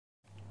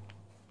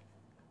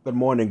Good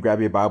morning.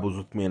 Grab your Bibles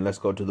with me and let's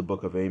go to the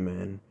book of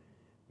Amen.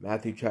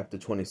 Matthew chapter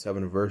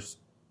 27, verse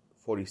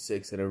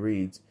 46, and it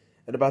reads,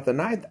 "At about the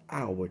ninth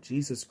hour,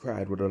 Jesus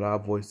cried with a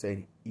loud voice,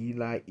 saying,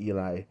 Eli,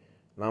 Eli,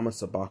 lama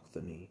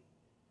sabachthani?"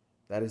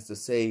 That is to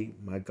say,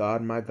 my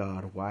God,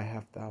 why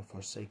hast thou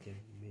forsaken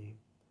me?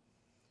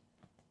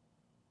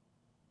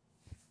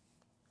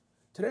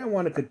 Today I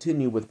want to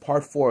continue with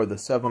part 4 of the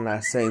 7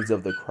 last sayings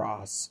of the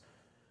cross.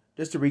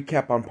 Just to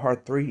recap on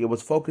part 3, it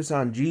was focused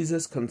on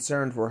Jesus'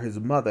 concern for his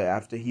mother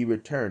after he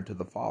returned to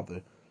the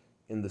Father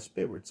in the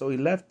Spirit. So he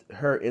left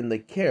her in the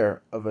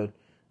care of a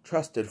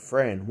trusted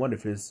friend, one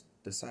of his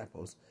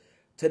disciples.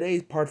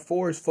 Today's part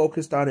 4 is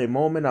focused on a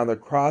moment on the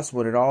cross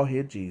when it all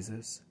hit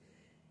Jesus.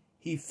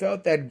 He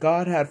felt that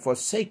God had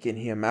forsaken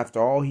him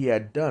after all he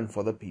had done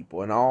for the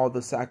people and all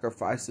the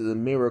sacrifices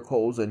and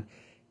miracles and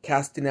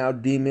casting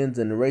out demons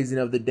and raising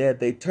of the dead.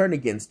 They turned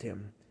against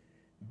him,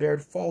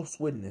 bared false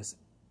witness.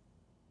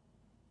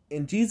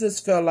 And Jesus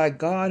felt like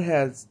God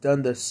has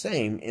done the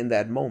same in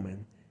that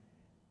moment.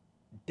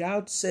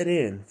 Doubt set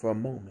in for a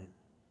moment.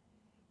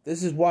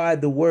 This is why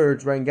the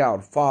words rang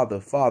out, "Father,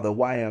 Father,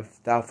 why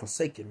hast thou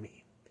forsaken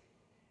me?"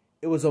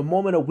 It was a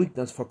moment of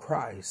weakness for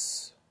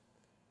Christ.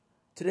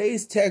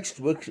 Today's text,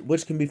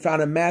 which can be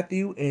found in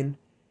Matthew and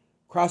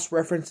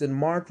cross-referenced in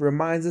Mark,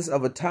 reminds us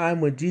of a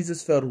time when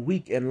Jesus felt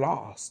weak and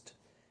lost,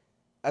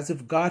 as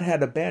if God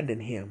had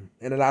abandoned him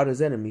and allowed his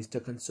enemies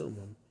to consume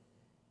him.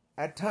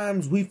 At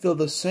times we feel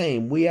the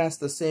same. We ask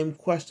the same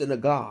question to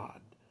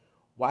God.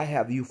 Why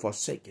have you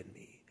forsaken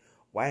me?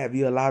 Why have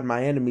you allowed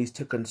my enemies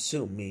to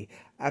consume me?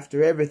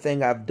 After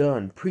everything I've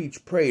done,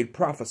 preached, prayed,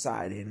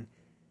 prophesied, and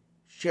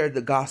shared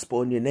the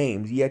gospel in your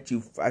names, yet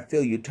I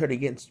feel you turn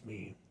against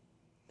me.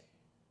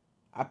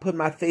 I put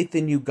my faith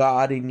in you,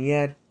 God, and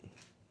yet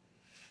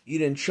you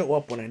didn't show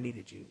up when I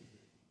needed you.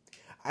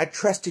 I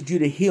trusted you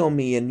to heal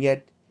me, and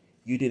yet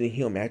you didn't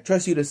heal me. I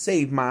trusted you to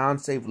save my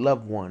unsaved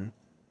loved one,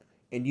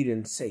 and you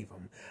didn't save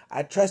him.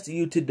 I trusted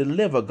you to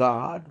deliver,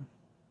 God,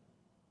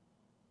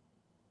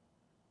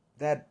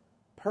 that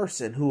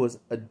person who was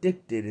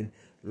addicted and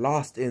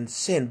lost in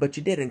sin, but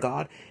you didn't,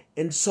 God.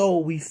 And so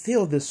we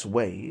feel this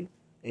way,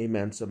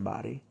 amen,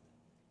 somebody,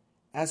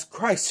 as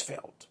Christ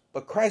felt.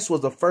 But Christ was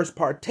the first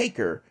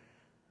partaker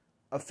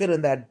of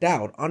feeling that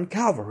doubt on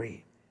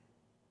Calvary.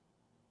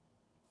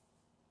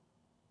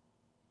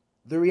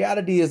 The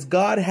reality is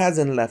God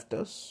hasn't left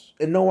us,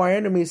 and no, our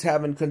enemies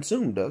haven't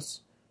consumed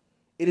us.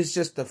 It is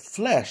just the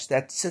flesh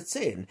that sits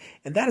in.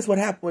 And that is what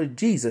happened with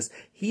Jesus.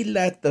 He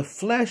let the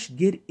flesh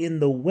get in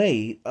the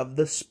way of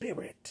the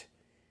Spirit.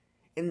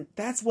 And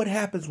that's what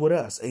happens with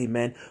us,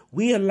 amen.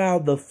 We allow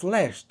the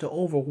flesh to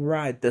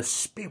override the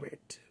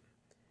Spirit.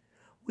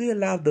 We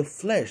allow the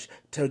flesh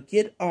to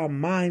get our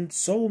mind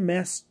so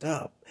messed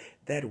up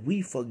that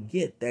we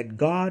forget that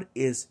God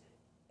is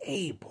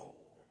able.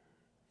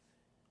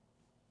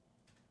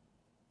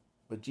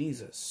 But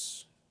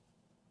Jesus,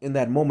 in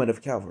that moment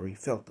of Calvary,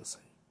 felt the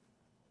same.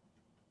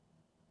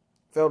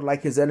 Felt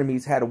like his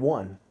enemies had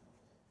won.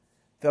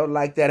 Felt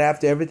like that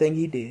after everything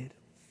he did,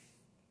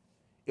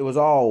 it was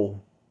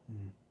all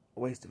a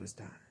waste of his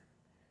time.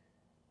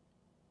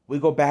 We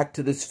go back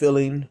to this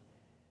feeling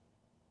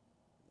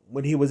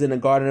when he was in the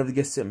Garden of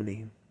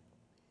Gethsemane.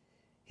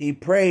 He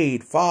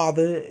prayed,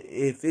 "Father,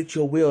 if it's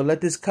your will,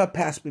 let this cup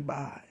pass me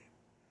by.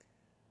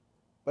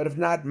 But if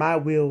not my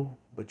will,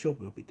 but your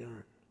will be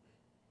done."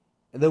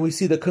 And then we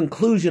see the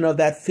conclusion of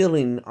that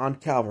feeling on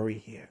Calvary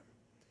here.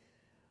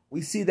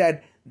 We see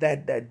that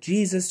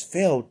Jesus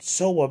felt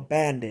so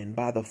abandoned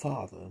by the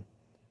Father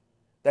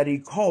that he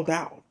called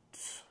out.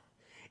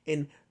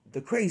 And the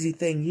crazy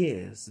thing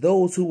is,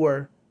 those who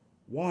were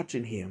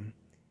watching him,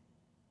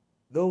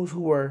 those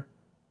who were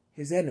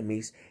his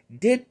enemies,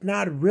 did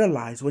not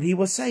realize what he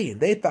was saying.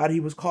 They thought he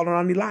was calling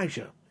on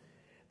Elijah.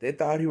 They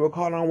thought he was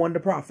calling on one of the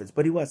prophets,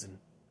 but he wasn't.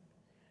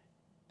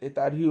 They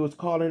thought he was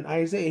calling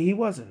Isaiah. He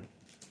wasn't.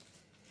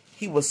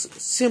 He was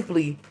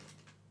simply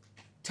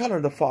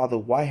telling the Father,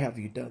 "Why have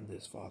you done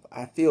this, Father?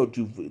 I feel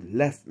you've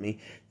left me.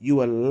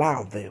 You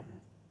allow them.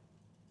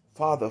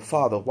 Father,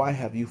 Father, why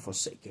have you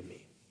forsaken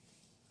me?"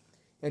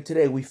 And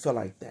today we feel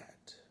like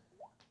that.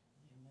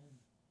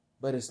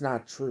 But it's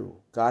not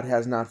true. God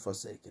has not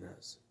forsaken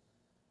us.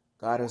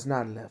 God has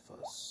not left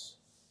us.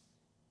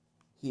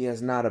 He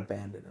has not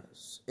abandoned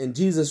us. And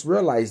Jesus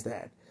realized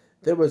that.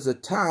 There was a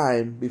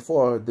time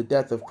before the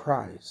death of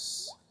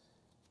Christ,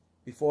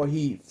 before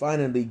he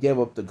finally gave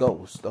up the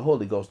ghost, the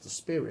Holy Ghost, the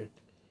Spirit,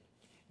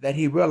 that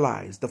he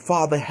realized the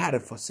Father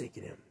hadn't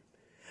forsaken him.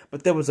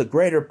 But there was a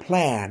greater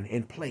plan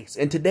in place.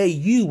 And today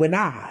you and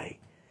I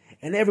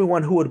and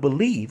everyone who would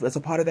believe is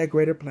a part of that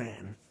greater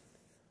plan.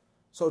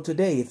 So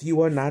today, if you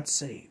are not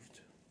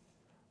saved,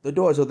 the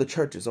doors of the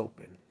church is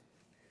open.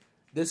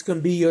 This can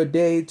be your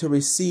day to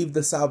receive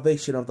the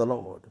salvation of the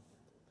Lord.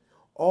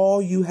 All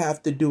you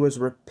have to do is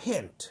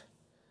repent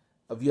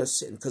of your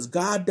sin, because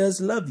God does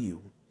love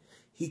you.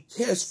 He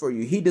cares for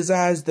you. He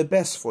desires the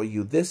best for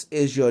you. This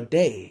is your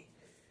day.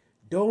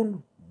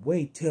 Don't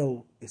wait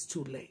till it's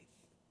too late.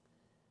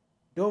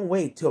 Don't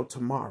wait till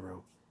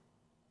tomorrow.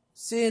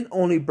 Sin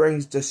only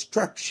brings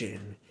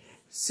destruction.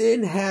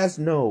 Sin has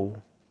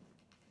no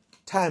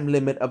time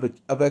limit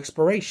of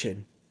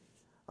expiration.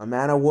 A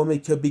man or woman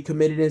could be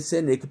committed in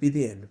sin, it could be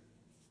the end.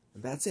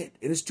 And that's it.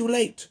 It is too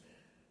late.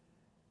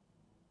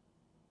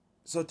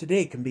 So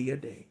today can be your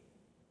day.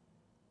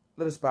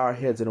 Let us bow our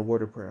heads in a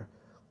word of prayer.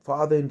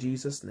 Father, in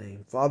Jesus'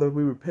 name, Father,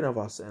 we repent of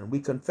our sin. We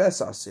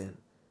confess our sin.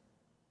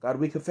 God,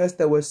 we confess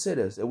that we're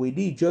sinners and we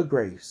need your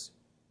grace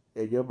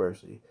and your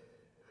mercy.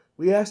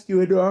 We ask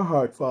you into our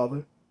heart,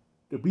 Father,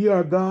 to be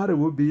our God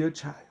and we'll be your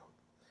child.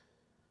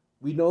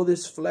 We know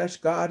this flesh,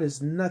 God,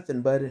 is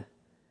nothing but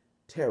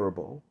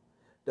terrible.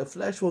 The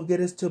flesh will get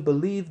us to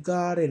believe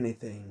God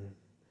anything.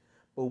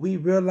 But we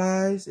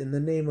realize in the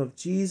name of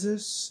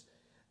Jesus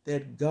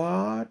that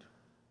God,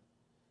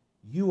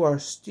 you are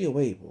still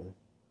able.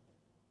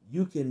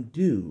 You can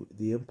do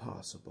the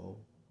impossible.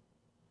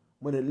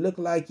 When it looked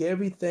like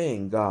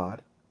everything,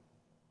 God,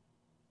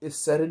 is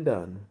said and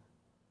done,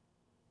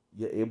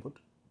 you're able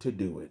to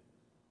do it.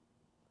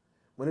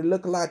 When it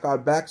looked like our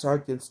backs are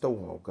against the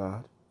wall,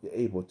 God, you're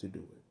able to do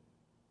it.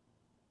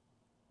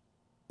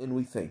 And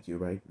we thank you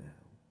right now.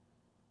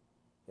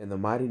 In the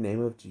mighty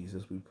name of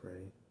Jesus we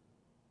pray.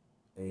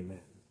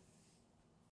 Amen.